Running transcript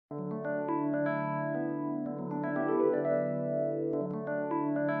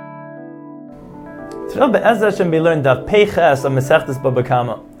Today, Be'ez Hashem, we learned Daf Peiches on Masechtas Bava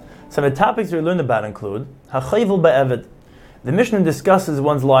Kama. Some of the topics we learned about include Hachayvul Ba'eved. The Mishnah discusses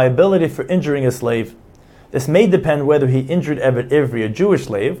one's liability for injuring a slave. This may depend whether he injured Eved Ivri, a Jewish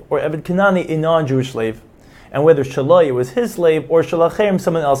slave, or Eved Kanani, a non-Jewish slave, and whether Shalai was his slave or Shalachem,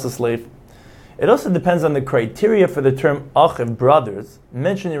 someone else's slave. It also depends on the criteria for the term Achiv, brothers,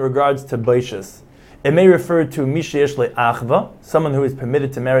 mentioned in regards to Baishas. It may refer to Misheyesh Achva, someone who is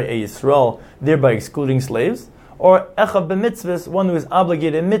permitted to marry a Yisrael, thereby excluding slaves, or Echav b'mitzvahs, one who is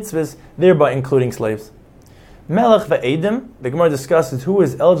obligated in mitzvahs, thereby including slaves. Melech ve'edim, the Gemara discusses who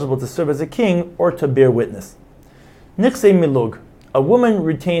is eligible to serve as a king or to bear witness. Nichsei milug, a woman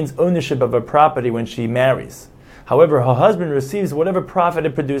retains ownership of a property when she marries. However, her husband receives whatever profit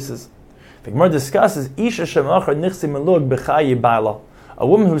it produces. The Gemara discusses Isha shemachar nichsei milug b'chayi ba'ala. A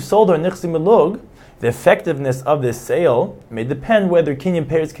woman who sold her nichsei milug, the effectiveness of this sale may depend whether kinyan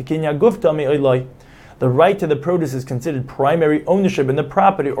peretz kekinyan gufta me'olai. The right to the produce is considered primary ownership in the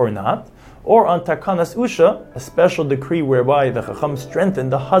property or not, or on takanas usha, a special decree whereby the chacham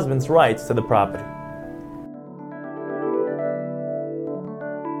strengthened the husband's rights to the property.